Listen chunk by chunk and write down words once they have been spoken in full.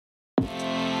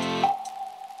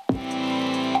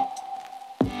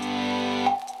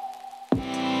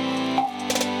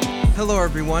Hello,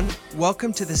 everyone.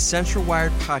 Welcome to the Central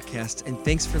Wired podcast, and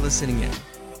thanks for listening in.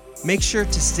 Make sure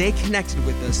to stay connected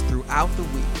with us throughout the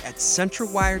week at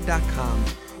centralwired.com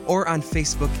or on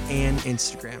Facebook and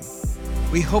Instagram.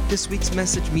 We hope this week's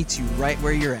message meets you right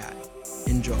where you're at.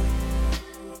 Enjoy.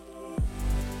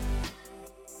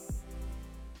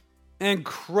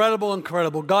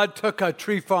 Incredible. God took a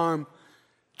tree farm,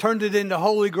 turned it into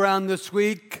holy ground this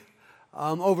week.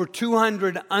 Over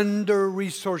 200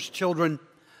 under-resourced children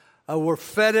were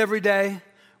fed every day,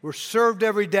 were served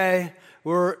every day,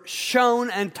 were shown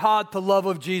and taught the love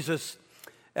of Jesus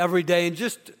every day. And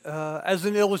just as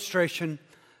an illustration,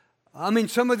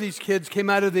 some of these kids came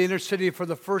out of the inner city for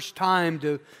the first time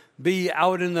to be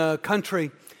out in the country.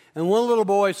 And one little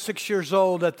boy, 6 years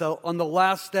old, on the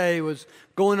last day was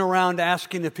going around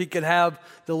asking if he could have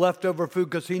the leftover food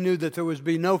because he knew that there would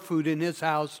be no food in his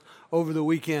house over the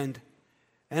weekend.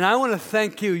 And I want to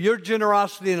thank you. Your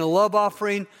generosity and a love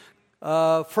offering,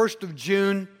 1st of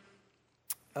June,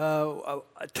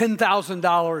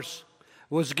 $10,000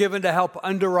 was given to help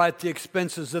underwrite the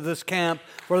expenses of this camp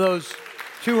for those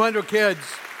 200 kids.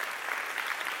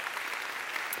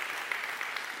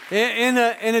 In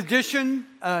addition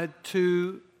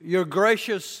to your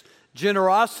gracious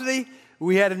generosity,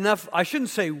 we had enough. I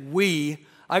shouldn't say we.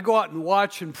 I go out and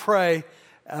watch and pray.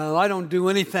 I don't do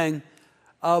anything.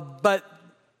 But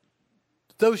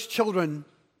those children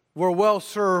were well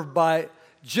served by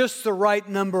just the right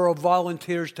number of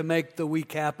volunteers to make the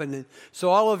week happen. And so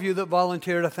all of you that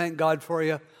volunteered, I thank God for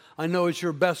you. I know it's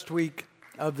your best week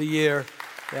of the year.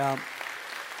 Yeah.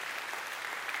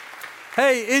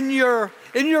 Hey, in your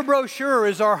brochure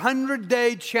is our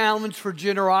 100-day challenge for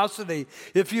generosity.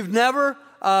 If you've never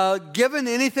given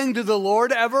anything to the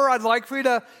Lord ever, I'd like for you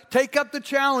to take up the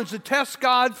challenge to test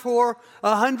God for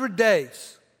 100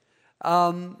 days.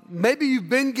 Maybe you've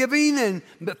been giving and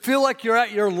feel like you're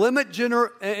at your limit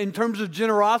in terms of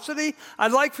generosity.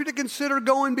 I'd like for you to consider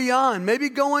going beyond, maybe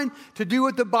going to do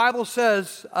what the Bible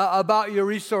says about your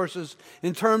resources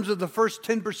in terms of the first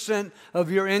 10%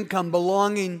 of your income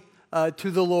belonging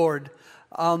to the Lord.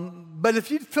 But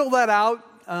if you'd fill that out,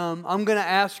 I'm going to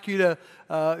ask you to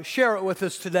share it with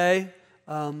us today.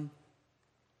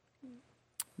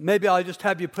 Maybe I'll just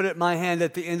have you put it in my hand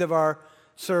at the end of our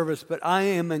service, but I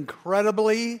am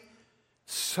incredibly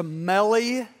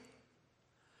smelly.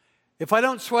 If I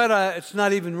don't sweat, it's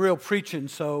not even real preaching,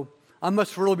 so I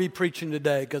must really be preaching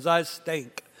today because I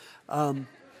stink. I'd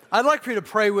like for you to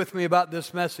pray with me about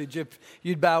this message, if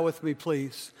you'd bow with me,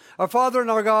 please. Our Father and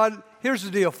our God, here's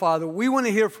the deal, Father. We want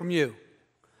to hear from you.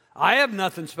 I have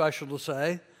nothing special to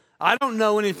say. I don't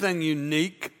know anything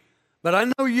unique, but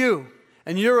I know you.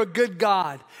 And you're a good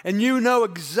God, and you know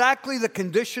exactly the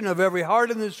condition of every heart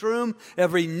in this room,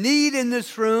 every need in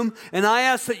this room, and I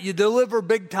ask that you deliver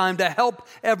big time to help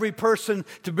every person,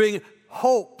 to bring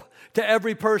hope to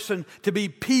every person, to be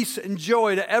peace and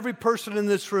joy to every person in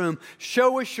this room.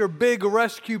 Show us your big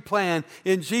rescue plan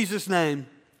in Jesus' name.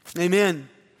 Amen.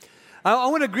 I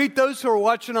want to greet those who are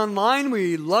watching online.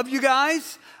 We love you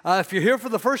guys. If you're here for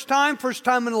the first time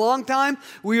in a long time,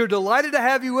 we are delighted to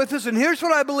have you with us. And here's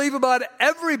what I believe about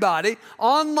everybody,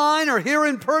 online or here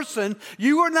in person.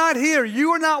 You are not here. You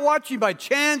are not watching by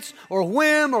chance or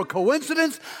whim or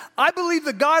coincidence. I believe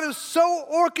that God is so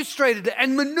orchestrated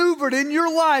and maneuvered in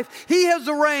your life. He has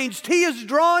arranged, He has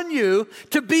drawn you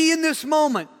to be in this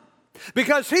moment.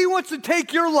 Because He wants to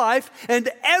take your life and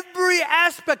every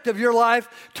aspect of your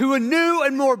life to a new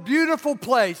and more beautiful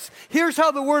place. Here's how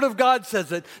the Word of God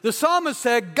says it. The psalmist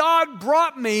said, God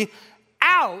brought me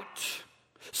out.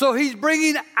 So He's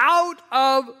bringing out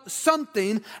of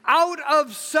something, out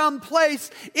of some place,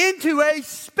 into a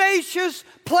spacious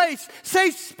place.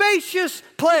 Say spacious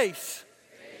place.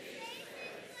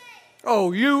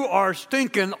 Oh, you are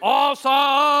stinking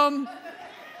awesome.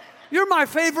 You're my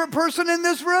favorite person in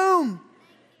this room.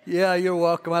 Yeah, you're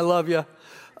welcome. I love you.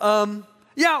 When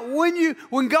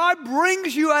God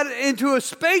brings you into a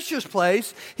spacious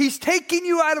place, He's taking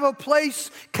you out of a place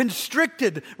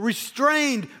constricted,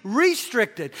 restrained,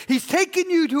 restricted. He's taking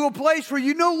you to a place where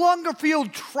you no longer feel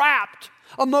trapped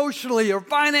emotionally or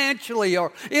financially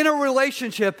or in a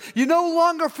relationship. You no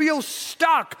longer feel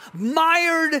stuck,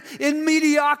 mired in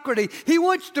mediocrity. He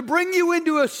wants to bring you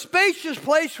into a spacious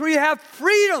place where you have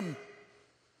freedom.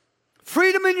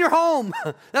 Freedom in your home.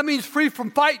 That means free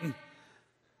from fighting.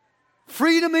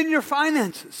 Freedom in your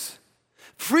finances.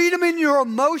 Freedom in your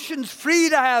emotions. Free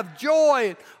to have joy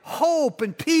and hope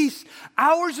and peace.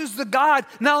 Ours is the God.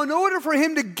 Now, in order for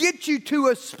Him to get you to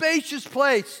a spacious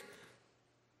place,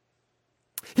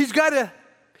 He's got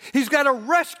to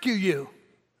rescue you.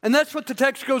 And that's what the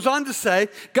text goes on to say.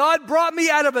 God brought me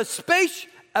out of a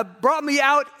brought me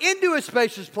out into a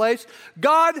spacious place.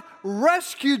 God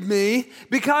rescued me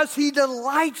because he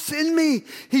delights in me.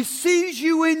 He sees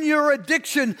you in your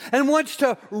addiction and wants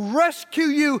to rescue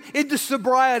you into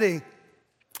sobriety.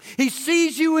 He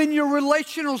sees you in your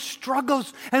relational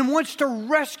struggles and wants to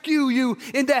rescue you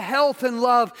into health and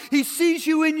love. He sees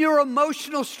you in your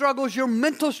emotional struggles, your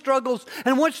mental struggles,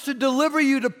 and wants to deliver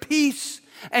you to peace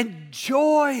and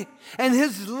joy and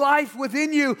his life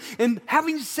within you. And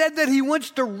having said that, he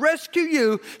wants to rescue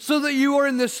you so that you are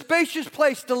in this spacious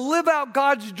place to live out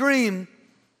God's dream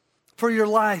for your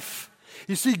life.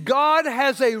 You see, God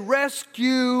has a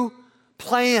rescue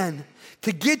plan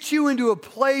to get you into a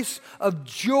place of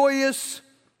joyous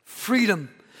freedom.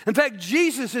 In fact,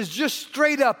 Jesus is just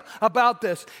straight up about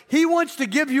this. He wants to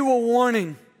give you a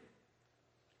warning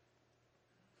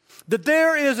that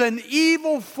there is an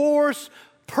evil force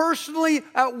personally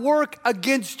at work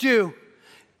against you.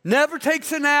 Never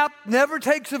takes a nap, never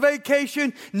takes a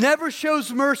vacation, never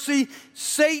shows mercy.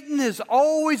 Satan is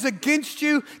always against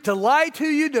you, to lie to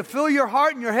you, to fill your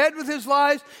heart and your head with his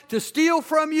lies, to steal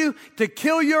from you, to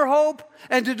kill your hope,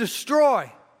 and to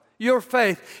destroy your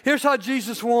faith. Here's how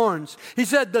Jesus warns. He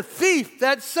said, the thief,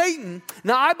 that's Satan.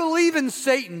 Now, I believe in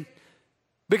Satan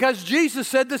because Jesus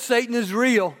said that Satan is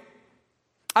real.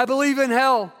 I believe in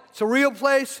hell. It's a real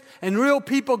place, and real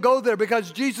people go there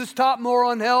because Jesus taught more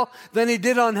on hell than he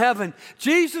did on heaven.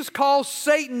 Jesus calls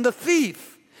Satan the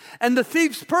thief, and the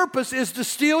thief's purpose is to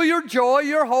steal your joy,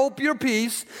 your hope, your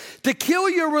peace, to kill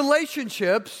your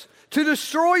relationships, to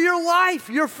destroy your life,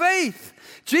 your faith.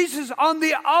 Jesus, on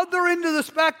the other end of the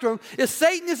spectrum, is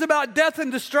Satan is about death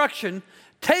and destruction,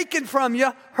 taken from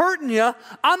you, hurting you.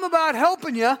 I'm about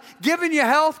helping you, giving you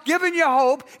health, giving you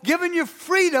hope, giving you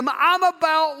freedom. I'm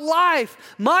about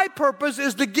life. My purpose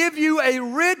is to give you a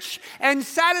rich and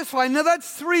satisfying. Now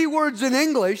that's 3 words in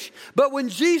English, but when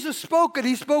Jesus spoke it,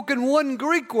 he spoke in one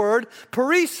Greek word,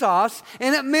 perissos,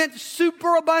 and it meant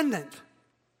superabundant.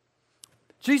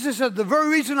 Jesus said, the very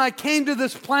reason I came to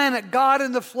this planet, God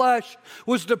in the flesh,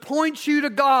 was to point you to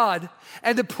God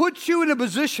and to put you in a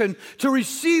position to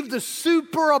receive the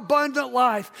superabundant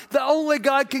life that only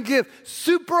God can give.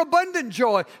 Superabundant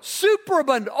joy,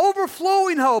 superabundant,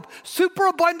 overflowing hope,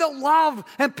 superabundant love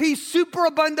and peace,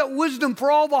 superabundant wisdom for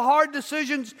all the hard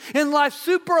decisions in life,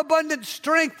 superabundant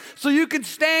strength so you can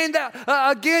stand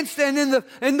against and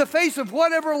in the face of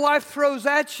whatever life throws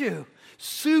at you.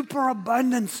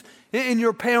 Superabundance in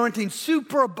your parenting,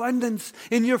 superabundance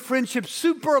in your friendship,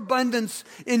 superabundance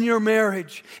in your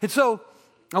marriage. And so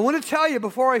I want to tell you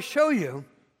before I show you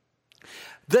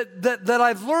that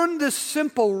I've learned this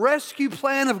simple rescue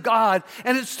plan of God,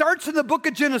 and it starts in the book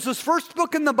of Genesis, first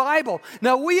book in the Bible.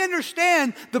 Now, we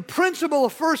understand the principle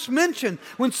of first mention.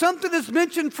 When something is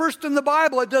mentioned first in the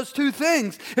Bible, it does 2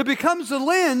 things. It becomes the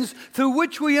lens through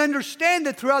which we understand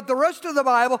it throughout the rest of the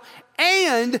Bible,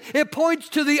 and it points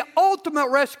to the ultimate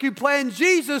rescue plan,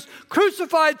 Jesus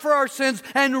crucified for our sins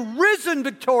and risen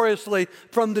victoriously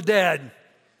from the dead.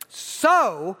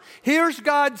 So, here's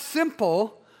God's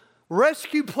simple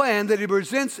rescue plan that he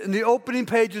presents in the opening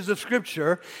pages of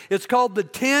Scripture. It's called the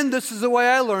 10. This is the way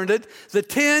I learned it. The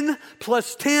 10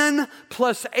 plus 10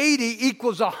 plus 80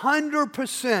 equals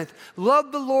 100%.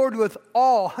 Love the Lord with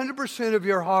all, 100% of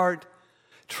your heart.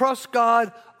 Trust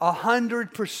God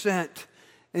 100%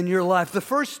 in your life. The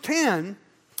first 10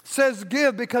 says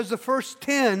give because the first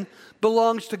 10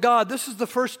 belongs to God. This is the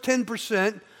first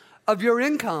 10% of your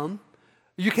income.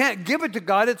 You can't give it to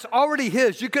God. It's already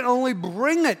his. You can only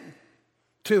bring it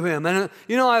to him. And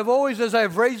I've always, as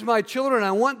I've raised my children,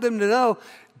 I want them to know,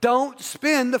 don't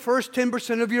spend the first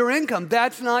 10% of your income.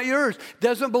 That's not yours. It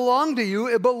doesn't belong to you.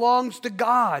 It belongs to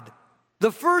God.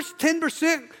 The first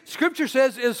 10%, Scripture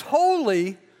says, is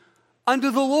holy unto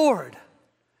the Lord.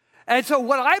 And so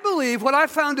what I believe, what I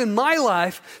found in my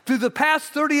life through the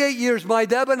past 38 years, my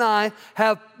Deb and I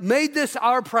have made this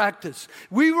our practice.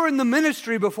 We were in the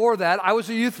ministry before that. I was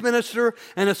a youth minister,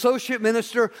 an associate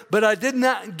minister, but I did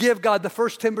not give God the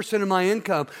first 10% of my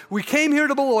income. We came here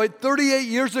to Beloit 38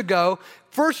 years ago,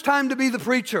 first time to be the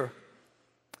preacher.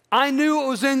 I knew it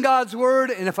was in God's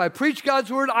Word, and if I preach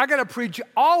God's Word, I got to preach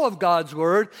all of God's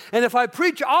Word. And if I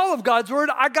preach all of God's Word,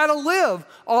 I got to live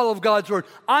all of God's Word.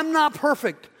 I'm not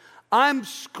perfect. I'm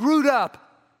screwed up.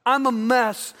 I'm a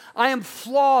mess. I am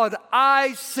flawed.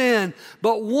 I sin.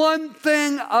 But one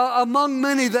thing among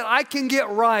many that I can get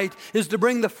right is to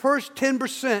bring the first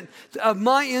 10% of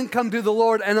my income to the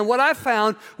Lord. And then what I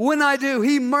found, when I do,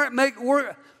 He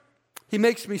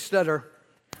makes me stutter.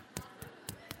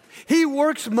 He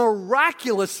works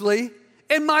miraculously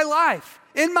in my life,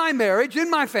 in my marriage, in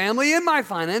my family, in my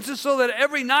finances, so that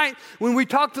every night when we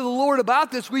talk to the Lord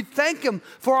about this, we thank Him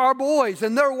for our boys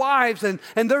and their wives and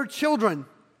their children.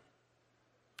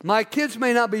 My kids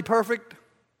may not be perfect,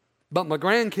 but my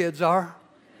grandkids are.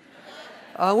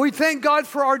 We thank God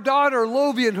for our daughter,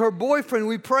 Lovie, and her boyfriend.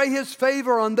 We pray His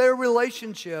favor on their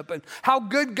relationship and how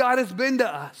good God has been to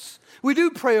us. We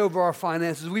do pray over our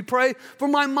finances. We pray for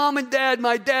my mom and dad.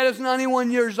 My dad is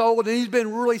 91 years old, and he's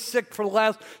been really sick for the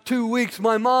last 2 weeks.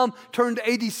 My mom turned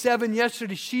 87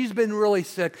 yesterday. She's been really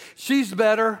sick. She's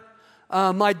better.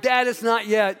 My dad is not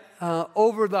yet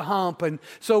over the hump. And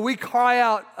so we cry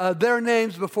out their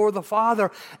names before the Father,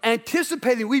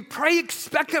 anticipating. We pray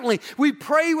expectantly. We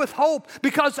pray with hope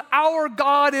because our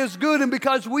God is good and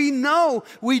because we know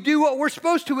we do what we're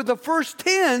supposed to with the first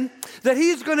 10, that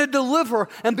He's going to deliver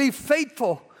and be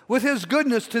faithful with His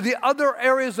goodness to the other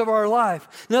areas of our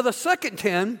life. Now, the second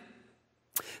 10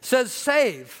 says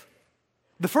save.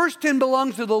 The first 10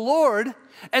 belongs to the Lord.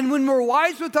 And when we're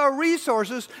wise with our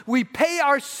resources, we pay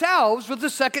ourselves with the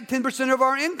second 10% of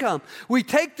our income. We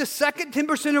take the second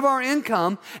 10% of our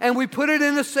income and we put it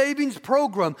in a savings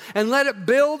program and let it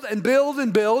build and build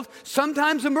and build.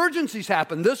 Sometimes emergencies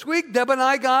happen. This week, Deb and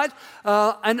I got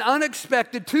an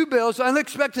unexpected 2 bills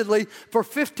unexpectedly for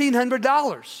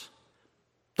 $1,500.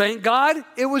 Thank God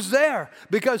it was there,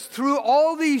 because through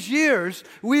all these years,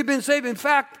 we've been saving. In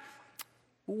fact,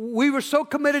 we were so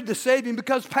committed to saving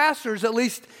because pastors, at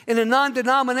least in a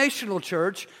non-denominational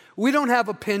church, we don't have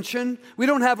a pension. We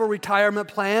don't have a retirement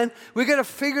plan. We got to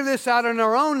figure this out on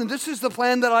our own. And this is the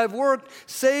plan that I've worked,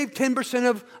 save 10%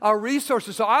 of our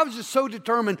resources. So I was just so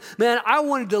determined, man, I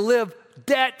wanted to live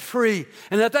debt-free.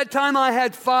 And at that time, I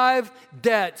had 5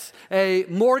 debts: a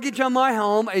mortgage on my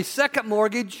home, a second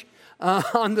mortgage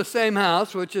on the same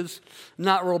house, which is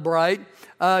not real bright,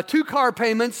 2 car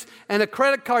payments, and a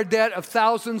credit card debt of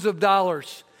thousands of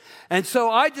dollars. And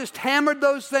so I just hammered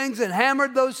those things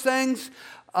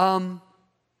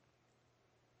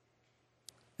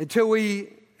until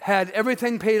we had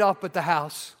everything paid off but the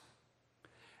house.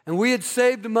 And we had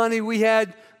saved the money.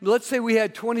 Let's say we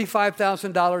had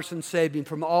 $25,000 in saving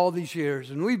from all these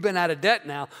years. And we've been out of debt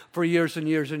now for years and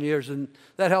years and years. And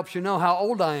that helps you know how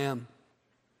old I am.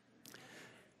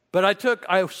 But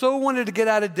I so wanted to get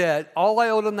out of debt. All I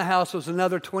owed on the house was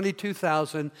another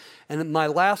 $22,000. And my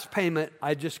last payment,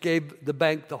 I just gave the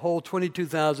bank the whole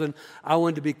 $22,000. I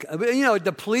wanted to be, it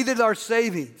depleted our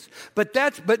savings. But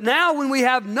now when we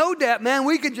have no debt, man,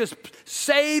 we can just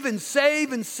save and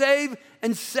save and save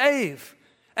and save.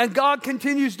 And God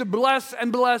continues to bless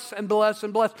and bless and bless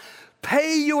and bless.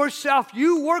 Pay yourself.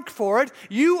 You worked for it.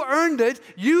 You earned it.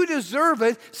 You deserve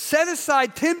it. Set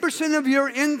aside 10% of your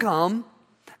income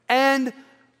and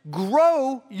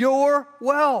grow your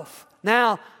wealth.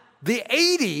 Now, the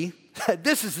 80,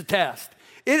 this is the test.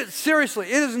 Seriously,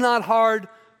 it is not hard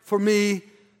for me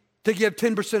to give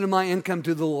 10% of my income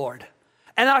to the Lord.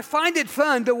 And I find it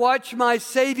fun to watch my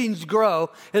savings grow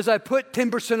as I put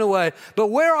 10% away. But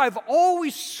where I've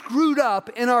always screwed up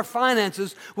in our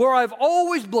finances, where I've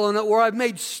always blown it, where I've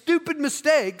made stupid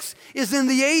mistakes, is in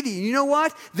the 80. You know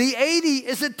what? The 80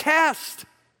 is a test.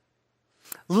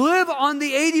 Live on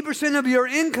the 80% of your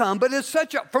income, but it's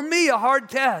for me, a hard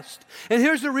test. And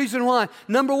here's the reason why.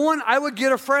 Number one, I would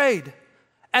get afraid.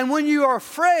 And when you are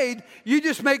afraid, you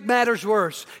just make matters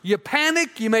worse. You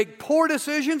panic, you make poor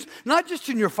decisions, not just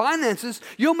in your finances.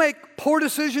 You'll make poor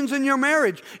decisions in your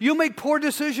marriage. You'll make poor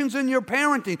decisions in your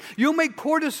parenting. You'll make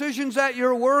poor decisions at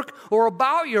your work or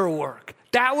about your work.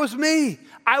 That was me.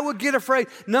 I would get afraid.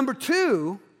 Number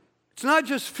two, it's not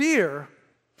just fear,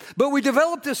 but we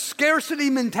develop this scarcity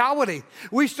mentality.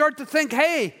 We start to think,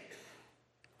 hey,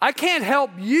 I can't help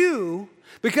you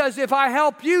because if I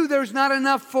help you, there's not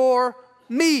enough for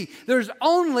me. There's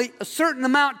only a certain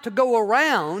amount to go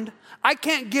around. I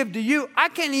can't give to you. I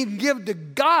can't even give to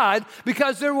God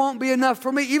because there won't be enough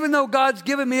for me, even though God's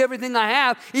given me everything I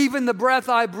have, even the breath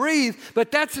I breathe. But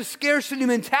that's a scarcity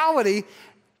mentality,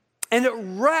 and it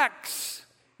wrecks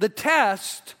the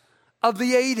test of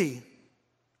the 80.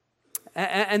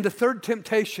 And the third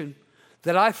temptation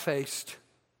that I faced,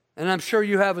 and I'm sure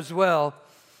you have as well,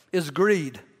 is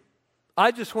greed.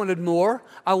 I just wanted more,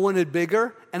 I wanted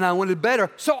bigger, and I wanted better.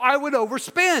 So I would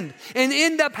overspend and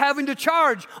end up having to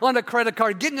charge on a credit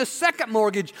card, getting a second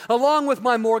mortgage along with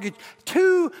my mortgage,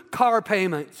 2 car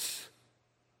payments.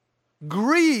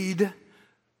 Greed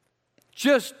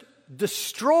just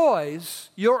destroys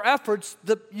your efforts.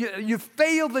 You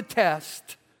fail the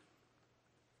test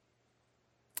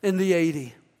in the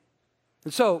 80.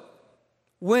 And so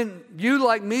when you,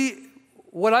 like me,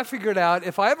 what I figured out,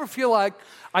 if I ever feel like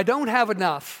I don't have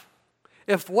enough,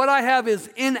 if what I have is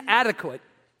inadequate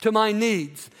to my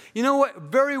needs, you know what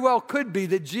very well could be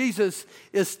that Jesus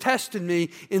is testing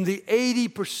me in the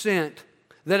 80%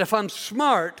 that if I'm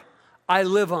smart, I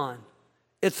live on.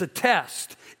 It's a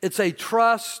test. It's a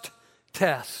trust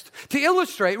test. To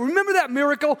illustrate, remember that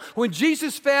miracle when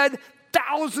Jesus fed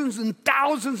thousands and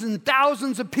thousands and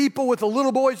thousands of people with a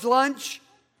little boy's lunch?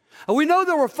 And we know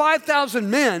there were 5,000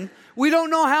 men. We don't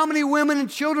know how many women and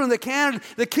children the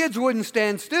kids wouldn't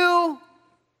stand still.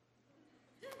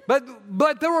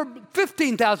 But there were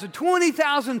 15,000,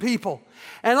 20,000 people.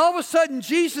 And all of a sudden,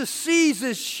 Jesus sees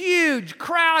this huge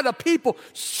crowd of people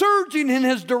surging in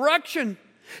his direction.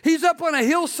 He's up on a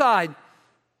hillside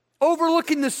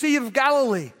overlooking the Sea of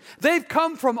Galilee. They've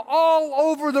come from all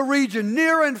over the region,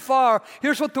 near and far.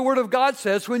 Here's what the Word of God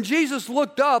says. When Jesus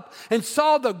looked up and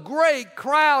saw the great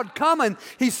crowd coming,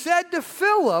 he said to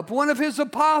Philip, one of his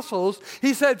apostles,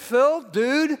 he said, Phil,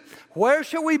 dude, where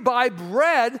shall we buy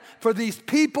bread for these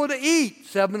people to eat?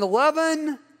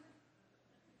 7-Eleven?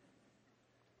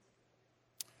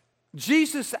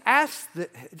 Jesus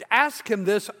asked him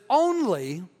this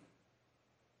only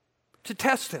to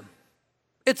test him.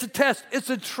 It's a test. It's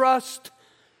a trust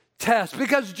test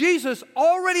because Jesus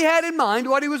already had in mind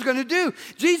what he was going to do.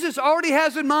 Jesus already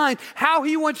has in mind how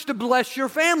he wants to bless your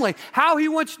family, how he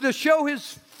wants to show his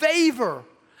favor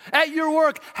at your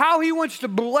work, how he wants to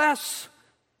bless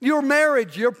your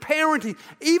marriage, your parenting,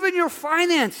 even your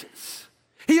finances.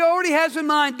 He already has in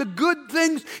mind the good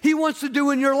things he wants to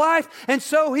do in your life, and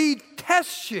so he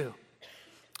tests you.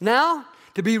 Now,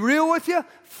 to be real with you,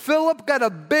 Philip got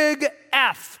a big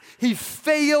F. He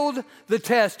failed the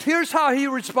test. Here's how he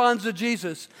responds to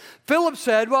Jesus. Philip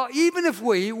said, well, even if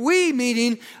we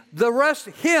meaning the rest,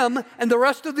 him and the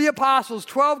rest of the apostles,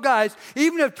 12 guys,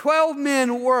 even if 12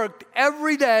 men worked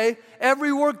every day,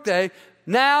 every work day,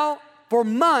 now for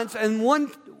months, and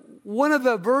one of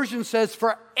the versions says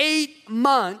for 8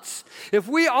 months, if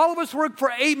we all of us worked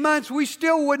for 8 months, we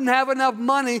still wouldn't have enough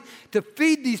money to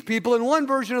feed these people. And one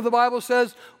version of the Bible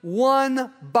says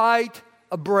 1 bite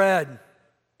of bread.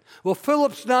 Well,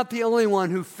 Philip's not the only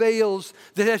one who fails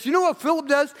the test. You know what Philip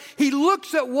does? He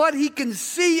looks at what he can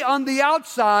see on the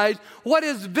outside, what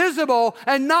is visible,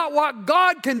 and not what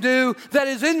God can do that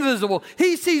is invisible.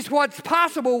 He sees what's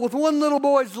possible with one little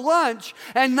boy's lunch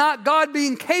and not God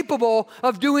being capable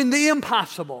of doing the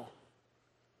impossible.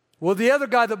 Well, the other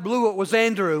guy that blew it was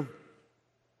Andrew.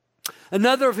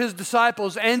 Another of his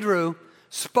disciples, Andrew,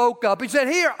 spoke up. He said,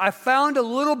 here, I found a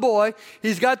little boy.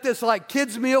 He's got this like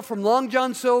kids meal from Long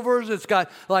John Silver's. It's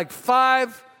got like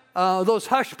 5 those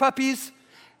hush puppies.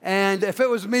 And if it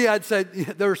was me, I'd say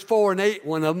there's 4 and 8,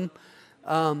 one of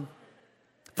them.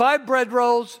 5 bread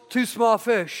rolls, 2 small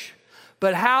fish.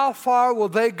 But how far will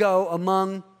they go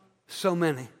among so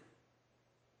many?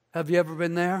 Have you ever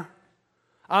been there?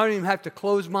 I don't even have to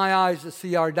close my eyes to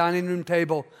see our dining room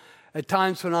table. At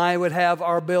times when I would have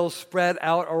our bills spread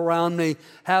out around me,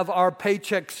 have our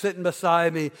paychecks sitting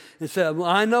beside me, and say, well,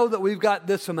 I know that we've got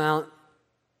this amount,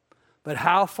 but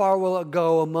how far will it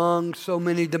go among so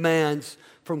many demands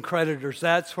from creditors?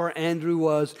 That's where Andrew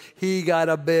was. He got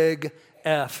a big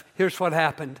F. Here's what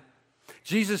happened.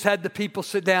 Jesus had the people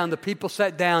sit down. The people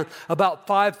sat down, about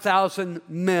 5,000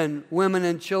 men, women,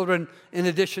 and children in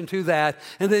addition to that.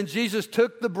 And then Jesus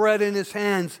took the bread in his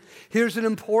hands. Here's an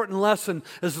important lesson.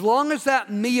 As long as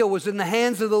that meal was in the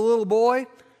hands of the little boy,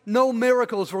 no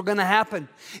miracles were going to happen.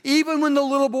 Even when the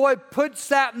little boy puts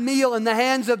that meal in the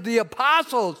hands of the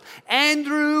apostles,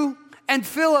 Andrew and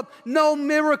Philip, no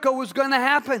miracle was going to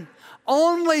happen.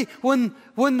 Only when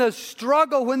the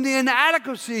struggle, when the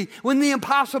inadequacy, when the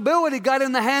impossibility got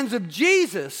in the hands of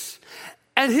Jesus,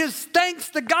 and his thanks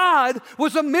to God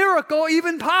was a miracle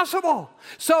even possible.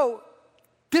 So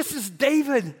this is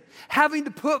David having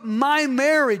to put my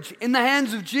marriage in the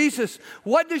hands of Jesus.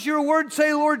 What does your word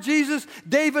say, Lord Jesus?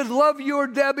 David loved your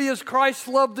Debbie as Christ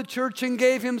loved the church and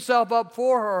gave himself up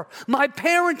for her. My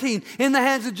parenting in the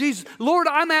hands of Jesus. Lord,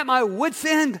 I'm at my wit's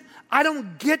end. I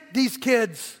don't get these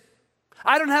kids.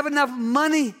 I don't have enough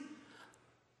money.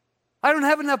 I don't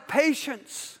have enough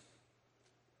patience.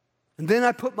 And then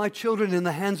I put my children in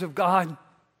the hands of God.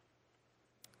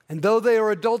 And though they are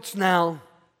adults now,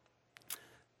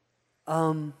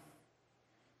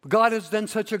 God has done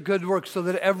such a good work so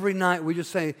that every night we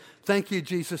just say, thank you,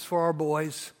 Jesus, for our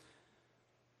boys.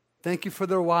 Thank you for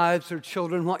their wives, their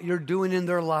children, what you're doing in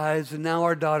their lives. And now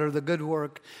our daughter, the good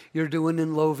work you're doing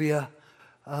in Lovia.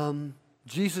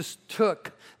 Jesus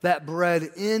took that bread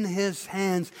in his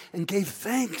hands and gave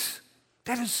thanks.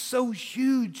 That is so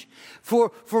huge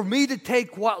for me to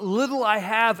take what little I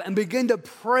have and begin to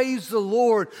praise the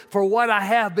Lord for what I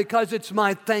have, because it's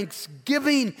my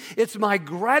thanksgiving, it's my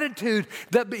gratitude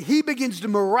that He begins to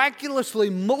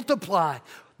miraculously multiply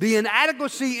the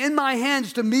inadequacy in my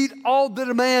hands to meet all the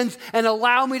demands and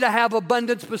allow me to have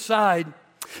abundance beside.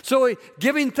 So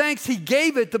giving thanks, He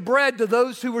gave the bread to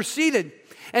those who were seated.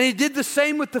 And He did the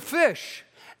same with the fish.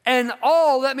 And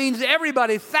that means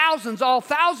everybody, all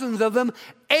thousands of them,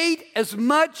 ate as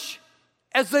much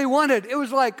as they wanted. It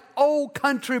was like old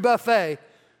country buffet,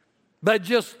 but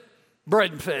just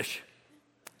bread and fish.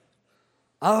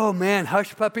 Oh man,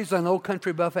 hush puppies on old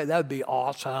country buffet, that would be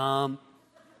awesome.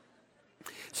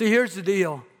 See, here's the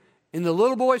deal. In the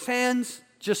little boy's hands,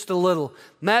 just a little.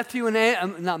 Andrew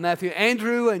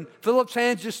and Philip's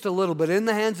hands, just a little. But in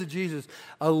the hands of Jesus,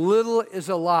 a little is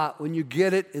a lot when you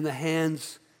get it in the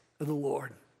hands of the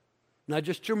Lord. Not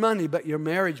just your money, but your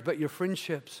marriage, but your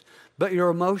friendships, but your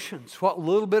emotions. What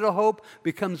little bit of hope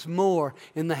becomes more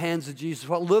in the hands of Jesus.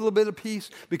 What little bit of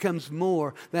peace becomes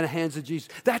more than the hands of Jesus.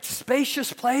 That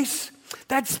spacious place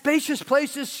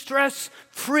is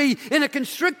stress-free. In a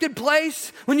constricted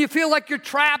place, when you feel like you're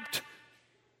trapped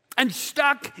and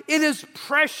stuck, it is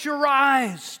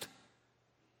pressurized.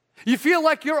 You feel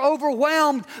like you're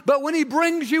overwhelmed, but when He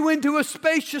brings you into a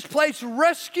spacious place,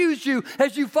 rescues you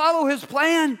as you follow His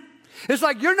plan, it's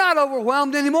like you're not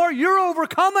overwhelmed anymore. You're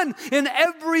overcoming in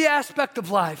every aspect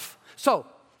of life. So,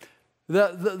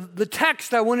 the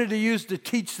text I wanted to use to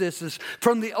teach this is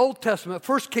from the Old Testament,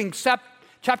 1 Kings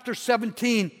chapter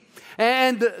 17.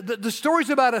 And the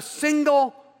story's about a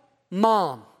single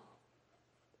mom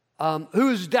who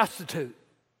is destitute,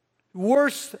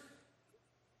 worse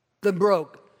than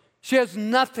broke. She has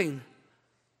nothing,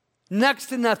 next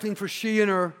to nothing for she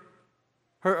and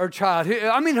her child.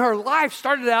 I mean, her life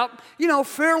started out,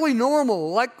 fairly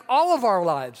normal, like all of our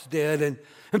lives did. And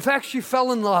in fact, she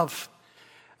fell in love.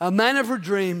 A man of her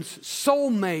dreams,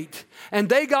 soulmate. And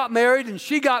they got married, and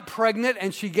she got pregnant,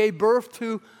 and she gave birth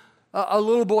to a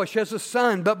little boy. She has a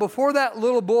son. But before that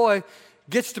little boy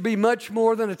gets to be much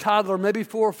more than a toddler, maybe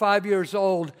 4 or 5 years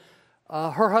old,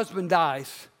 her husband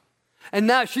dies. And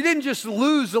now she didn't just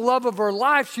lose the love of her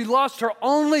life, she lost her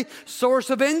only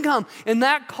source of income. In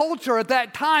that culture at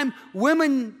that time,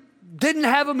 women didn't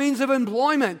have a means of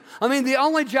employment. I mean, the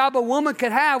only job a woman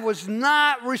could have was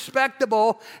not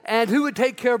respectable, and who would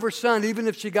take care of her son even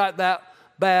if she got that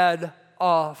bad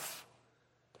off?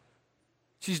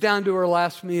 She's down to her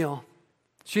last meal.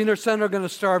 She and her son are going to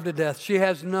starve to death. She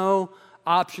has no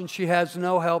option. She has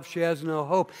no help. She has no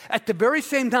hope. At the very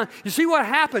same time, you see what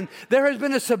happened? There has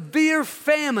been a severe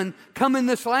famine come in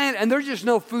this land, and there's just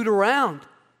no food around.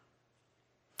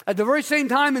 At the very same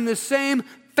time, in this same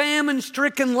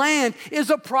famine-stricken land is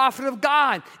a prophet of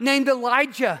God named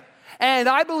Elijah. And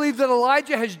I believe that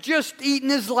Elijah has just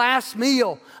eaten his last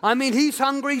meal. I mean, he's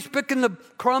hungry. He's picking the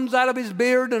crumbs out of his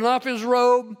beard and off his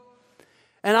robe.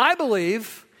 And I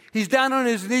believe he's down on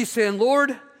his knees saying,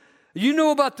 Lord, you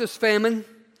know about this famine.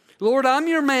 Lord, I'm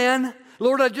your man.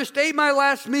 Lord, I just ate my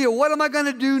last meal. What am I going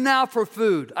to do now for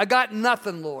food? I got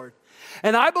nothing, Lord.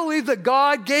 And I believe that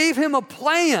God gave him a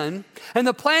plan, and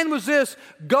the plan was this: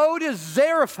 go to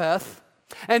Zarephath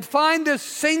and find this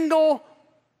single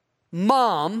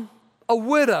mom, a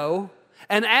widow,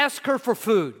 and ask her for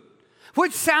food,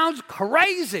 which sounds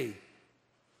crazy.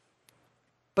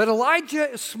 But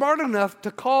Elijah is smart enough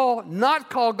to not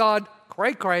call God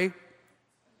cray-cray.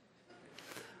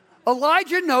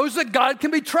 Elijah knows that God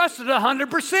can be trusted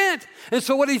 100%. And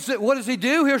so what does he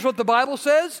do? Here's what the Bible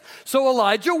says. So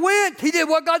Elijah went. He did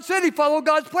what God said. He followed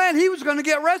God's plan. He was going to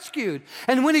get rescued.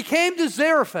 And when he came to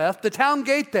Zarephath, the town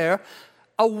gate there,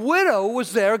 a widow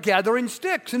was there gathering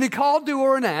sticks. And he called to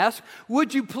her and asked,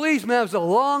 would you please, man, it was a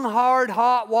long, hard,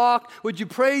 hot walk. Would you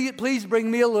please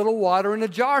bring me a little water in a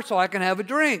jar so I can have a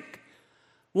drink?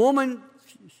 Woman,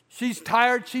 she's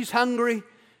tired. She's hungry.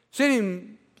 She didn't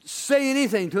even say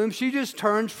anything to him. She just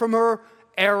turns from her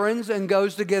errands and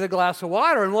goes to get a glass of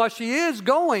water. And while she is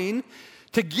going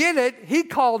to get it, he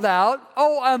called out,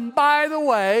 oh, and by the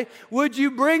way, would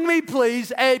you bring me,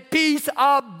 please, a piece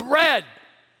of bread?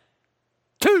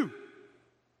 2,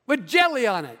 with jelly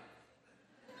on it.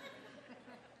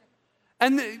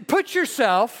 And put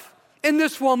yourself in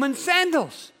this woman's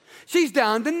sandals. She's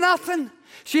down to nothing.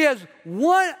 She has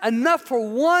enough for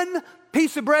one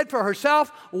piece of bread for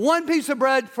herself, 1 piece of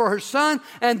bread for her son,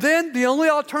 and then the only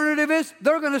alternative is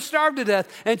they're going to starve to death.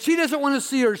 And she doesn't want to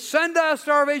see her son die of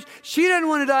starvation. She doesn't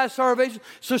want to die of starvation.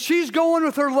 So she's going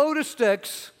with her load of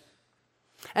sticks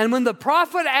And when the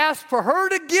prophet asked for her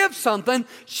to give something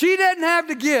she didn't have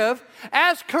to give,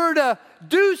 asked her to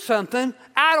do something,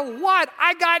 out of what?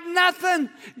 I got nothing.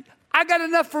 I got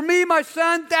enough for me, my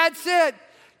son, that's it.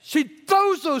 She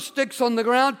throws those sticks on the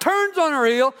ground, turns on her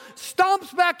heel,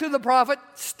 stomps back to the prophet,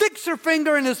 sticks her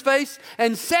finger in his face,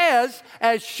 and says,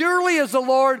 as surely as the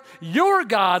Lord your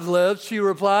God lives, she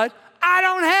replied, I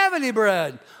don't have any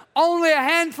bread, only a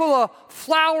handful of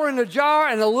flour in a jar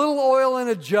and a little oil in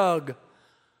a jug.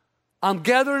 I'm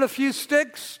gathering a few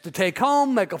sticks to take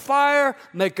home, make a fire,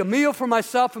 make a meal for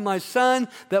myself and my son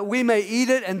that we may eat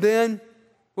it, and then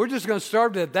we're just going to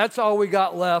starve to death. That's all we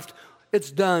got left.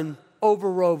 It's done.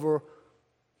 Over.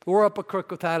 We're up a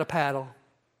creek without a paddle.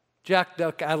 Jack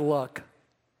Duck out of luck.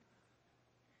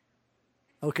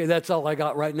 Okay, that's all I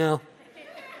got right now.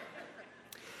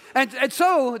 And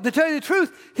so, to tell you the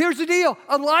truth, here's the deal.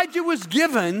 Elijah was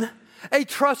given a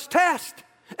trust test.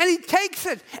 And he takes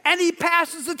it, and he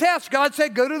passes the test. God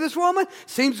said, go to this woman.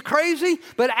 Seems crazy,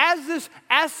 but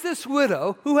ask this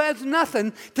widow who has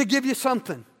nothing to give you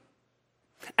something.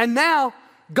 And now,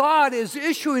 God is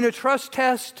issuing a trust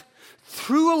test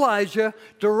through Elijah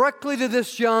directly to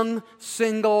this young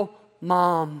single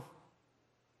mom.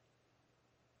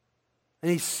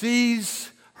 And he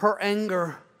sees her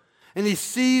anger, and he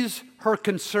sees her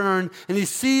concern, and he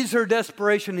sees her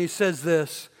desperation. He says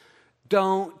this,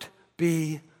 don't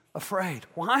be afraid.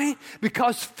 Why?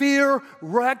 Because fear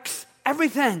wrecks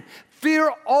everything.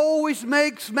 Fear always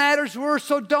makes matters worse,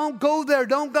 so don't go there.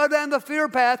 Don't go down the fear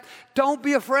path. Don't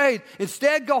be afraid.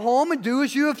 Instead, go home and do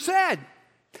as you have said.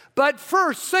 But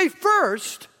first, say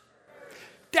first.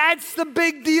 That's the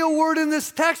big deal word in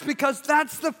this text because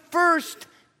that's the first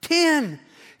 10.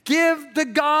 Give to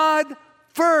God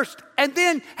first. And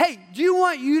then, hey, do you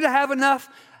want you to have enough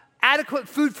adequate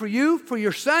food for you, for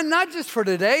your son, not just for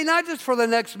today, not just for the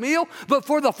next meal, but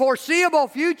for the foreseeable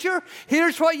future?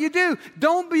 Here's what you do.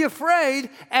 Don't be afraid,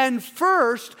 and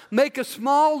first make a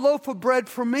small loaf of bread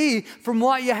for me from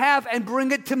what you have and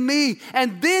bring it to me,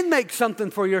 and then make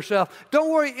something for yourself. Don't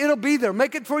worry, it'll be there.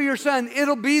 Make it for your son.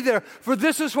 It'll be there, for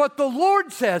this is what the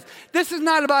Lord says. This is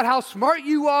not about how smart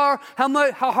you are,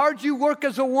 how hard you work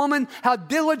as a woman, how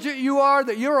diligent you are,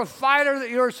 that you're a fighter,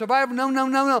 that you're a survivor.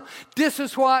 No. This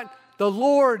is what the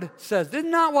Lord says. Isn't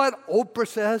that what Oprah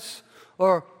says?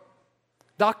 Or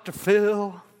Dr.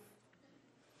 Phil?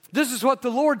 This is what the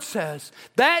Lord says.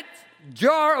 That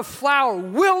jar of flour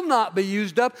will not be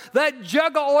used up. That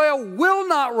jug of oil will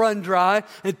not run dry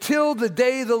until the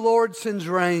day the Lord sends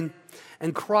rain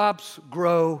and crops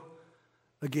grow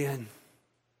again.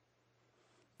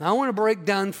 Now I want to break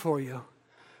down for you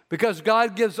because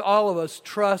God gives all of us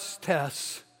trust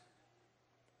tests.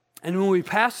 And when we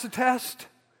pass the test,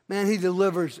 man, he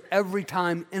delivers every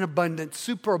time in abundance,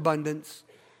 superabundance.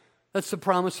 That's the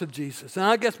promise of Jesus. And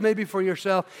I guess maybe for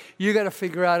yourself, you got to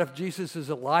figure out if Jesus is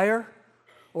a liar,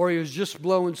 or he was just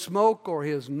blowing smoke, or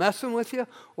he was messing with you,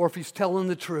 or if he's telling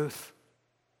the truth.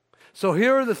 So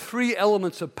here are the 3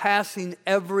 elements of passing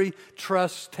every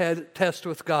trust test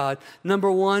with God. Number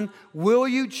 1, will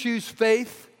you choose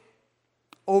faith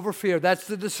over fear? That's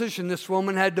the decision this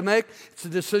woman had to make. It's a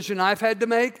decision I've had to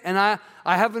make, and I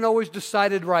haven't always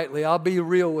decided rightly. I'll be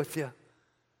real with you.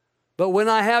 But when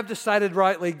I have decided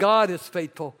rightly, God is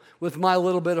faithful with my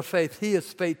little bit of faith. He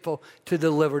is faithful to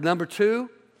deliver. Number 2,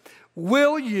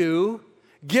 will you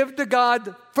give to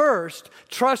God first,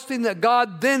 trusting that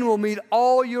God then will meet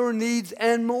all your needs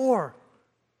and more?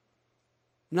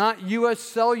 Not U.S.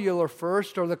 Cellular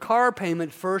first, or the car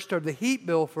payment first, or the heat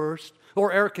bill first,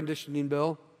 or air conditioning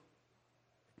bill,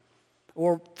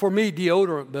 or for me,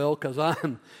 deodorant bill, because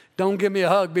don't give me a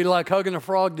hug, be like hugging a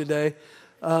frog today.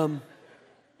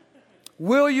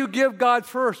 Will you give God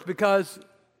first? Because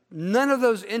none of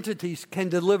those entities can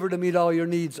deliver to meet all your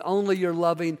needs. Only your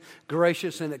loving,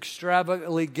 gracious, and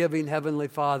extravagantly giving Heavenly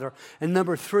Father. And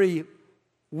number 3,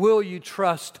 will you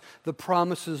trust the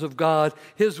promises of God?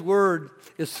 His Word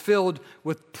is filled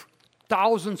with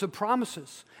thousands of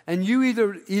promises. And you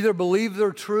either believe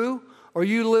they're true or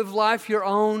you live life your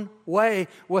own way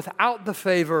without the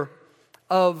favor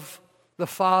of the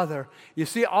Father. You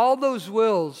see, all those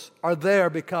wills are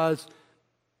there because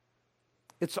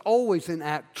it's always an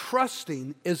act.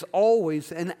 Trusting is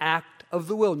always an act of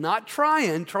the will. Not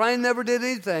trying. Trying never did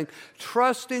anything.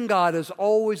 Trusting God is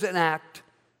always an act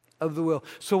of the will.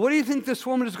 So what do you think this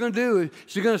woman is going to do? Is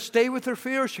she going to stay with her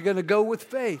fear, or is she going to go with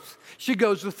faith? She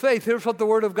goes with faith. Here's what the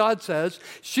Word of God says.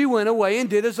 She went away and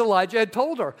did as Elijah had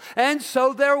told her. And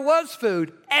so there was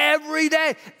food every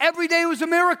day. Every day was a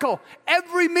miracle.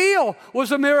 Every meal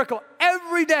was a miracle.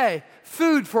 Every day,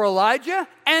 food for Elijah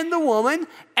and the woman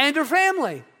and her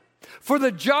family. For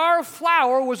the jar of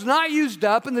flour was not used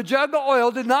up, and the jug of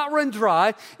oil did not run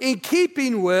dry, in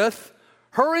keeping with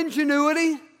her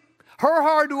ingenuity, her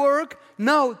hard work.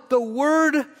 No, the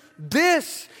word,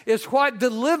 this is what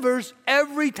delivers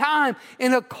every time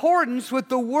in accordance with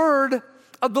the word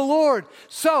of the Lord.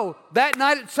 So that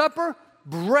night at supper,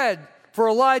 bread for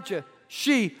Elijah,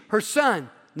 she, her son.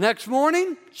 Next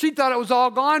morning, she thought it was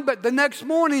all gone, but the next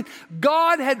morning,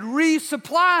 God had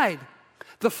resupplied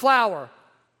the flour,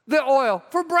 the oil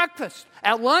for breakfast.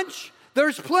 At lunch,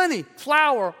 there's plenty,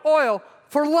 flour, oil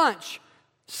for lunch.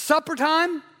 Supper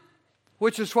time,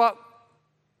 which is what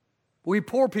we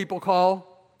poor people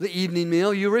call the evening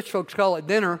meal. You rich folks call it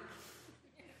dinner.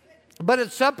 But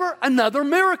at supper, another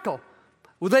miracle.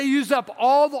 Well, they use up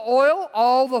all the oil,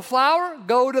 all the flour,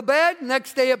 go to bed.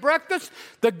 Next day at breakfast,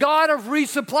 the God of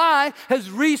resupply has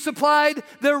resupplied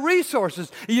their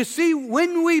resources. You see,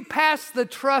 when we pass the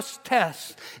trust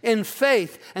test in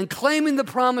faith and claiming the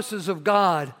promises of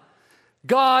God,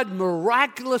 God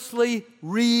miraculously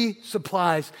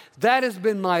resupplies. That has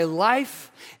been my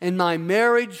life and my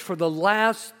marriage for the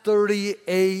last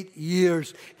 38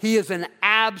 years. He is an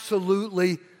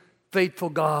absolutely faithful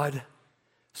God.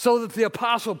 So that the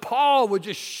Apostle Paul would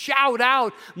just shout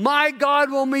out, my God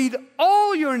will meet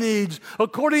all your needs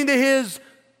according to his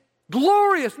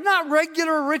glorious, not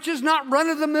regular riches, not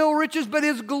run-of-the-mill riches, but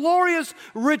his glorious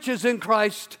riches in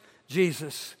Christ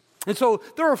Jesus. And so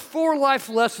there are 4 life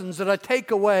lessons that I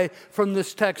take away from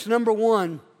this text. Number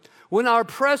 1, when our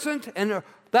present, and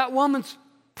that woman's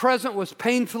present was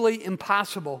painfully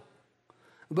impossible.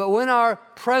 But when our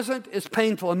present is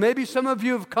painful, and maybe some of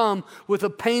you have come with a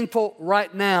painful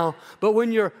right now, but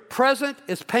when your present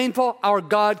is painful, our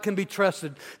God can be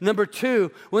trusted. Number 2,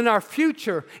 when our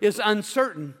future is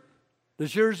uncertain.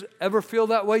 Does yours ever feel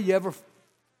that way? You ever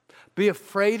be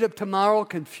afraid of tomorrow,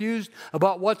 confused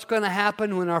about what's going to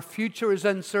happen? When our future is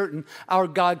uncertain, our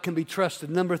God can be trusted.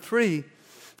 Number 3,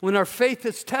 when our faith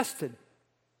is tested,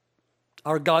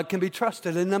 our God can be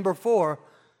trusted. And number 4,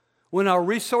 when our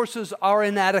resources are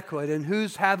inadequate, and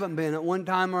whose haven't been at one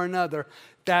time or another,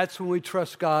 that's when we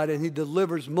trust God, and He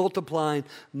delivers, multiplying,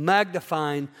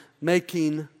 magnifying,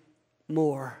 making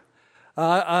more.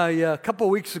 A couple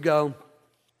weeks ago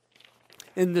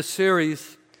in this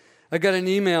series, I got an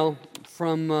email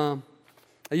from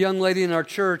a young lady in our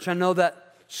church. I know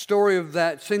that story of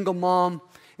that single mom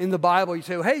in the Bible. You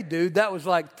say, well, hey, dude, that was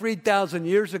like 3,000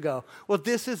 years ago. Well,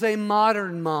 this is a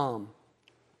modern mom.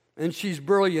 And she's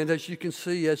brilliant, as you can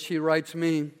see, as she writes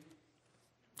me.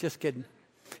 Just kidding.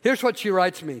 Here's what she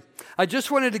writes me. I just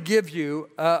wanted to give you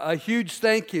a huge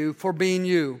thank you for being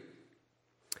you.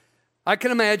 I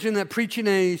can imagine that preaching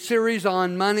a series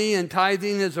on money and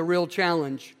tithing is a real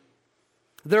challenge.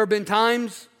 There have been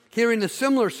times hearing a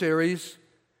similar series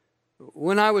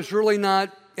when I was really not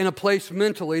in a place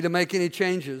mentally to make any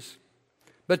changes.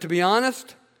 But to be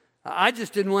honest, I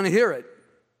just didn't want to hear it.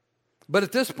 But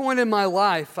at this point in my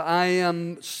life, I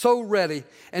am so ready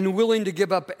and willing to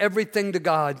give up everything to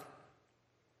God.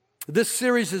 This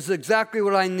series is exactly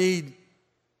what I need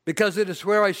because it is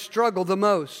where I struggle the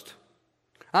most.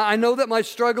 I know that my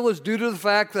struggle is due to the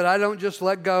fact that I don't just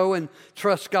let go and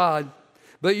trust God.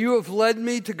 But you have led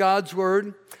me to God's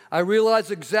Word. I realize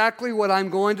exactly what I'm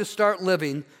going to start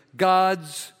living.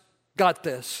 God's got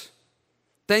this.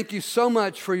 Thank you so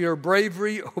much for your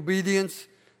bravery, obedience,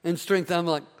 and strength. I'm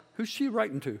like, who's she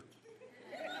writing to?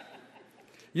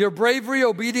 Your bravery,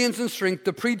 obedience, and strength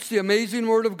to preach the amazing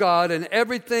Word of God and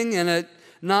everything in it,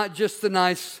 not just the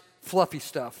nice, fluffy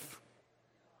stuff.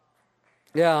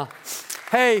 Yeah.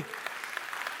 Hey.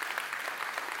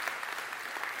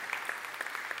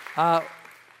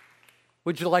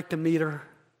 Would you like to meet her?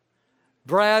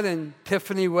 Brad and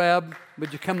Tiffany Webb,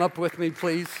 would you come up with me,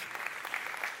 please?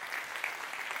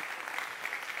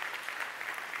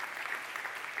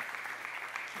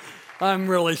 I'm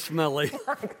really smelly.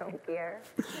 I don't care.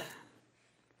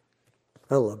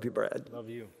 I love you, Brad. Love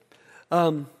you.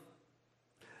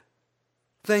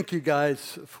 Thank you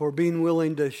guys for being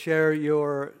willing to share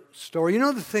your story. You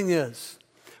know, the thing is,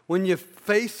 when you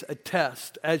face a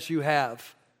test, as you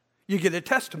have, you get a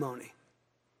testimony.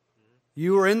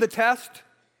 You were in the test,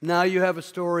 now you have a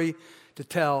story to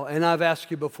tell. And I've asked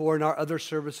you before in our other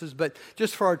services, but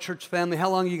just for our church family, how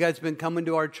long have you guys been coming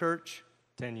to our church?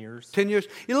 10 years. 10 years.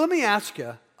 You know, let me ask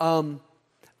you,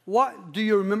 what do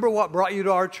you remember what brought you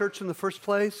to our church in the first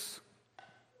place?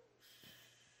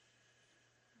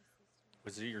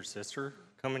 Was it your sister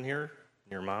coming here?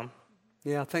 Your mom?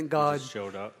 Yeah, thank God. Just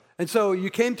showed up. And so you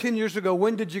came 10 years ago.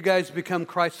 When did you guys become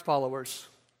Christ followers?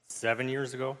 7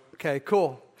 years ago. Okay,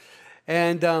 cool.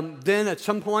 And then at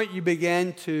some point you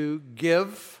began to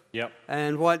give Yep.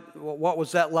 And what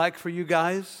was that like for you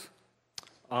guys?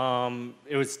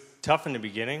 It was tough in the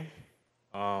beginning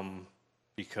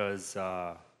because,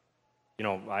 I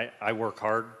work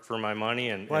hard for my money,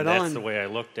 and that's the way I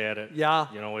looked at it. Yeah.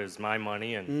 It was my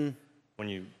money, and when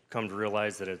you come to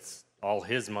realize that it's all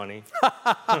his money.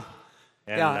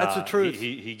 And, that's the truth.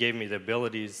 He gave me the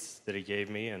abilities that he gave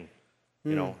me, and,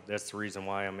 that's the reason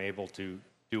why I'm able to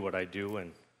do what I do,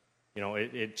 and,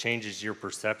 it changes your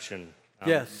perception.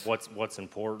 Yes. What's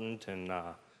important, and,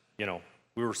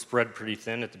 we were spread pretty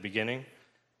thin at the beginning,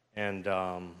 and,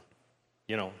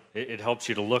 it helps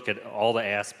you to look at all the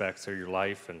aspects of your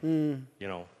life and,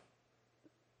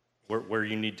 where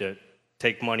you need to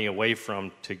take money away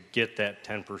from to get that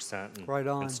 10%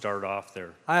 and start off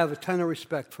there. I have a ton of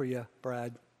respect for you,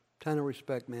 Brad. Ton of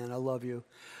respect, man. I love you.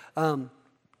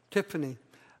 Tiffany,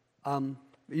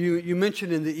 you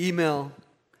mentioned in the email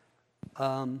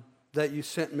that you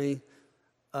sent me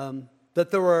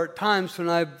that there were times when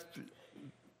I've,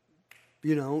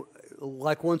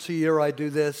 like once a year I do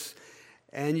this,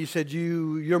 and you said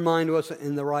your mind wasn't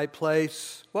in the right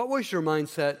place. What was your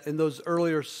mindset in those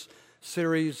earlier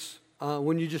series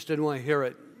when you just didn't want to hear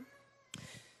it?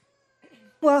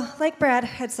 Well, like Brad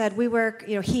had said, we work,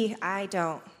 I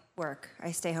don't work.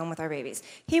 I stay home with our babies.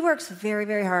 He works very,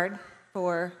 very hard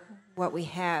for what we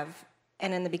have.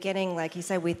 And in the beginning, like he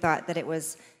said, we thought that it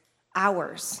was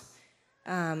ours.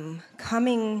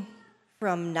 Coming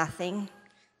from nothing,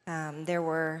 there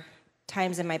were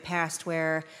times in my past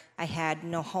where I had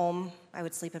no home. I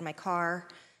would sleep in my car.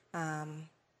 I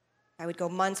would go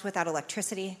months without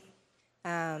electricity.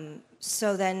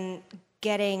 So then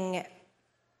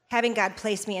having God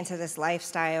place me into this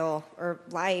life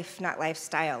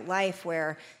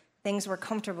where things were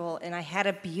comfortable, and I had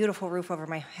a beautiful roof over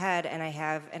my head, and I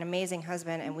have an amazing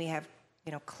husband, and we have,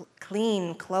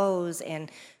 clean clothes and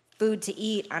food to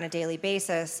eat on a daily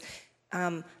basis.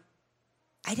 I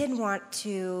didn't want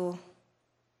to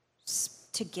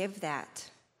give that.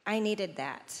 I needed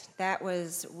that.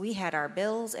 We had our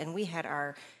bills, and we had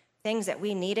our things that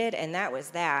we needed, and that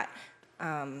was that.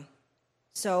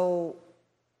 So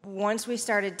once we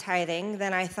started tithing,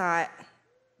 then I thought,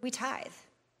 we tithe.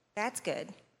 That's good.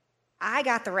 I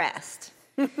got the rest.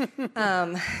 God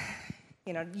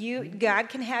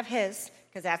can have his,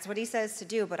 because that's what he says to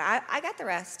do, but I got the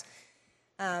rest.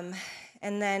 And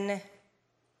then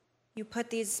you put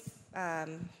these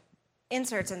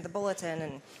inserts in the bulletin,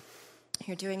 and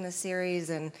you're doing this series,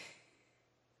 and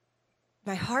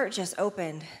my heart just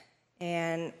opened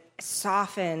and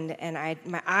softened, and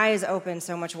my eyes opened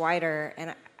so much wider,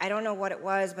 and I don't know what it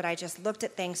was, but I just looked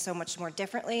at things so much more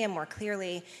differently and more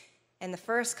clearly. And the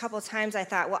first couple of times I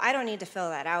thought, well, I don't need to fill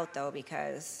that out, though,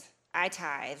 because I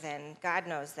tithe, and God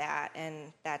knows that,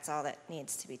 and that's all that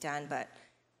needs to be done, but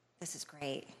this is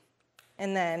great.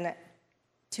 And then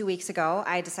 2 weeks ago,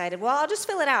 I decided, well, I'll just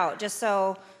fill it out, just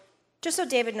so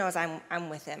David knows I'm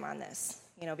with him on this,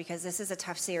 because this is a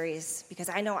tough series, because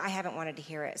I know I haven't wanted to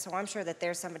hear it, so I'm sure that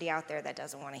there's somebody out there that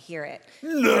doesn't want to hear it.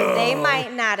 No. They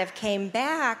might not have came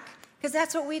back, because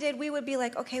that's what we did. We would be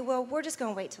like, okay, well, we're just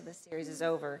going to wait till this series is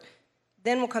over.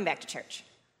 Then we'll come back to church.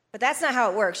 But that's not how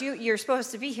it works. You're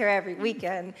supposed to be here every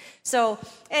weekend. So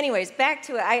anyways, back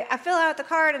to it. I fill out the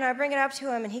card, and I bring it up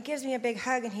to him, and he gives me a big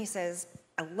hug, and he says,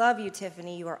 I love you,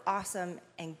 Tiffany. You are awesome,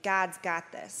 and God's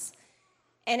got this.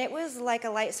 And it was like a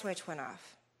light switch went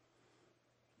off.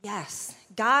 Yes,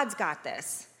 God's got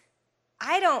this.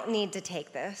 I don't need to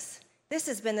take this. This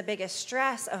has been the biggest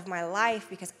stress of my life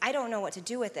because I don't know what to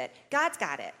do with it. God's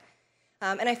got it.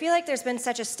 And I feel like there's been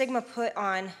such a stigma put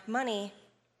on money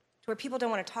to where people don't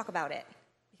want to talk about it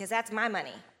because that's my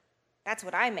money. That's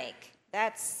what I make.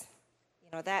 That's,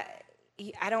 that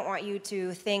I don't want you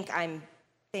to think I'm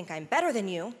better than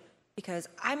you because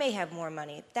I may have more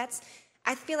money.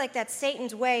 I feel like that's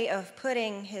Satan's way of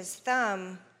putting his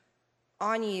thumb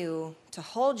on you to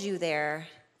hold you there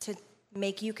to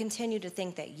make you continue to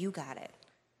think that you got it.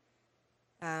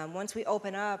 Once we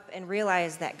open up and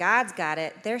realize that God's got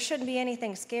it, there shouldn't be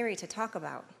anything scary to talk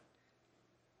about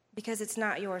because it's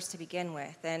not yours to begin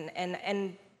with.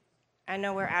 And I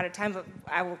know we're out of time, but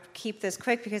I will keep this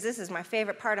quick because this is my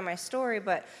favorite part of my story.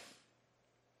 But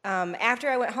after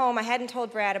I went home, I hadn't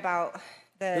told Brad about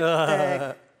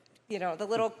the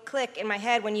little click in my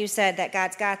head when you said that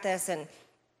God's got this, and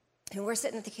we're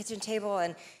sitting at the kitchen table,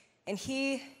 and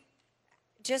he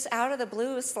just out of the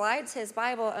blue slides his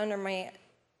Bible under me,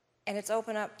 and it's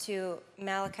open up to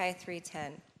Malachi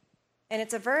 3:10. And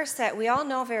it's a verse that we all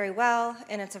know very well,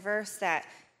 and it's a verse that,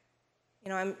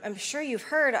 I'm sure you've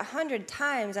heard 100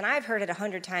 times, and I've heard it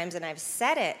 100 times, and I've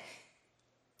said it.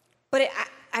 But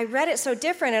I read it so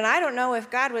different, and I don't know if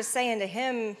God was saying to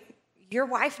him, your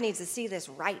wife needs to see this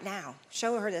right now.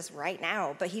 Show her this right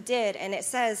now. But he did, and it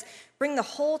says, bring the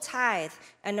whole tithe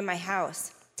into my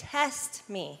house. Test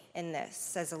me in this,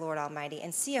 says the Lord Almighty,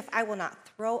 and see if I will not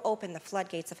throw open the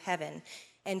floodgates of heaven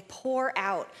and pour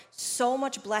out so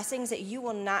much blessings that you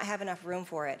will not have enough room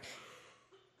for it.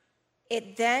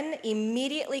 It then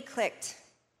immediately clicked,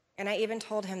 and I even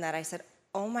told him that. I said,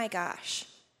 oh my gosh,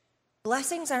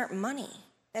 blessings aren't money.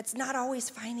 That's not always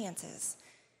finances.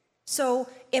 So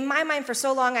in my mind for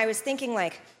so long, I was thinking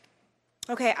like,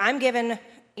 okay, I'm giving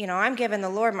the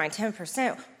Lord my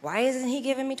 10%. Why isn't he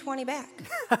giving me 20 back?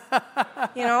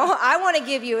 I want to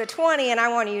give you a 20 and I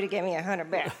want you to give me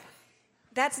 100 back.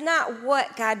 That's not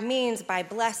what God means by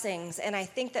blessings. And I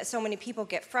think that so many people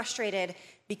get frustrated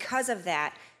because of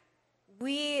that.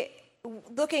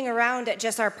 Looking around at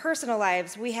just our personal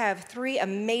lives, we have 3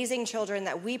 amazing children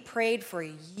that we prayed for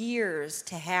years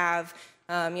to have.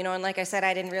 And like I said,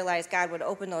 I didn't realize God would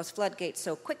open those floodgates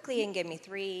so quickly and give me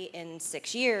 3 in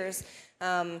 6 years.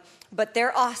 But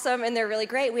they're awesome and they're really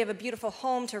great. We have a beautiful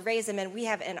home to raise them in. We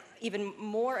have an even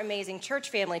more amazing church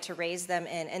family to raise them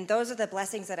in. And those are the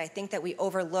blessings that I think that we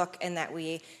overlook and that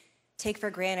we take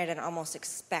for granted and almost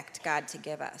expect God to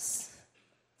give us.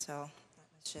 So that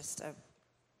was just a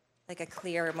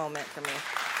clear moment for me.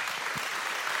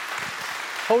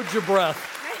 Hold your breath.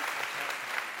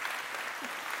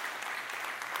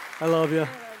 I love you.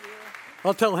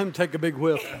 I'll tell him to take a big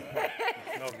whiff.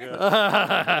 No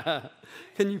good.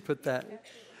 Can you put that?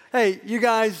 Hey, you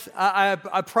guys,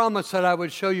 I promised that I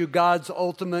would show you God's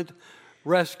ultimate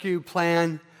rescue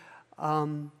plan.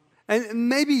 And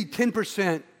maybe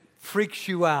 10% freaks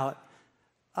you out.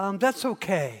 That's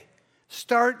okay.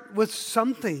 Start with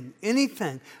something,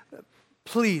 anything.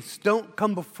 Please don't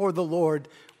come before the Lord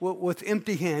with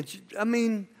empty hands. I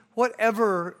mean,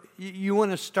 whatever you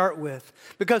want to start with.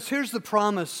 Because here's the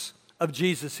promise of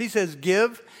Jesus. He says,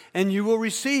 give and you will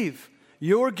receive.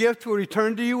 Your gift will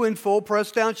return to you in full,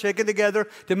 pressed down, shaken together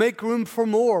to make room for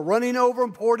more, running over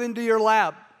and poured into your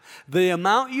lap. The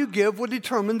amount you give will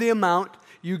determine the amount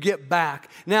you get back.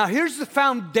 Now, here's the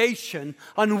foundation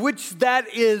on which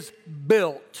that is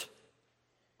built.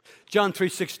 John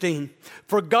 3:16,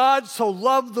 for God so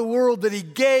loved the world that he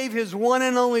gave his one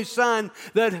and only Son,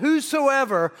 that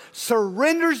whosoever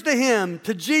surrenders to him,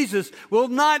 to Jesus, will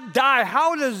not die.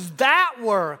 How does that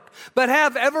work? But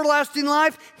have everlasting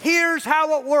life? Here's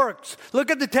how it works. Look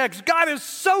at the text. God is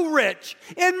so rich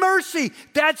in mercy.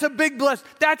 That's a big blessing.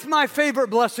 That's my favorite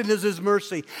blessing is his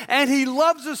mercy. And he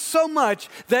loves us so much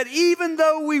that even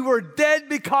though we were dead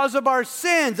because of our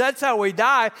sins, that's how we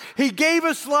die, he gave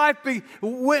us life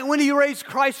when he raised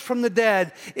Christ from the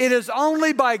dead. It is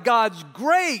only by God's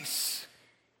grace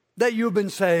that you've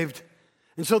been saved.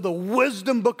 And so the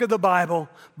wisdom book of the Bible,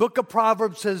 book of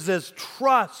Proverbs says this,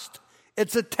 trust.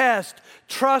 It's a test.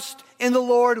 Trust in the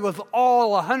Lord with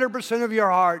all 100% of your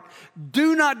heart.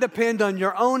 Do not depend on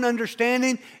your own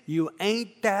understanding. You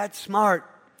ain't that smart.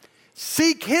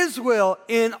 Seek his will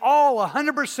in all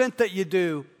 100% that you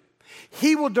do.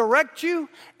 He will direct you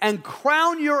and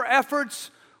crown your efforts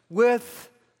with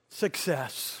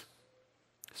success.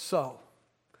 So,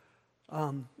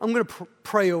 I'm going to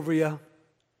pray over you.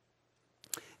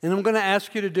 And I'm going to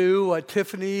ask you to do what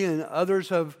Tiffany and others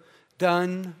have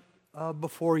done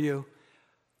before you.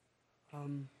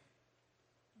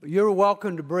 You're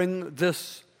welcome to bring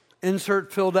this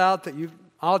insert filled out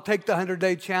I'll take the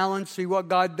 100-day challenge, see what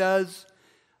God does.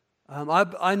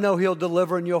 I know he'll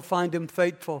deliver and you'll find him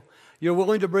faithful. You're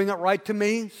willing to bring it right to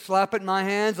me, slap it in my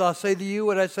hands. I'll say to you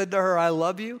what I said to her, I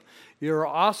love you. You're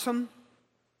awesome.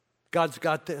 God's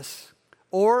got this.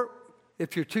 Or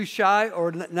if you're too shy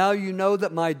or now you know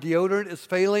that my deodorant is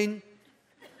failing,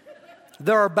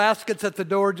 there are baskets at the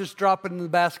door. Just drop it in the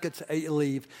baskets and you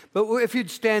leave. But if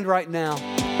you'd stand right now.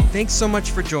 Thanks so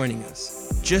much for joining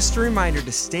us. Just a reminder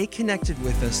to stay connected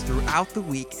with us throughout the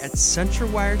week at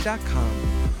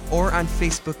centralwired.com or on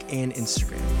Facebook and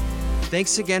Instagram.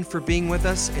 Thanks again for being with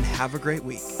us and have a great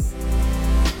week.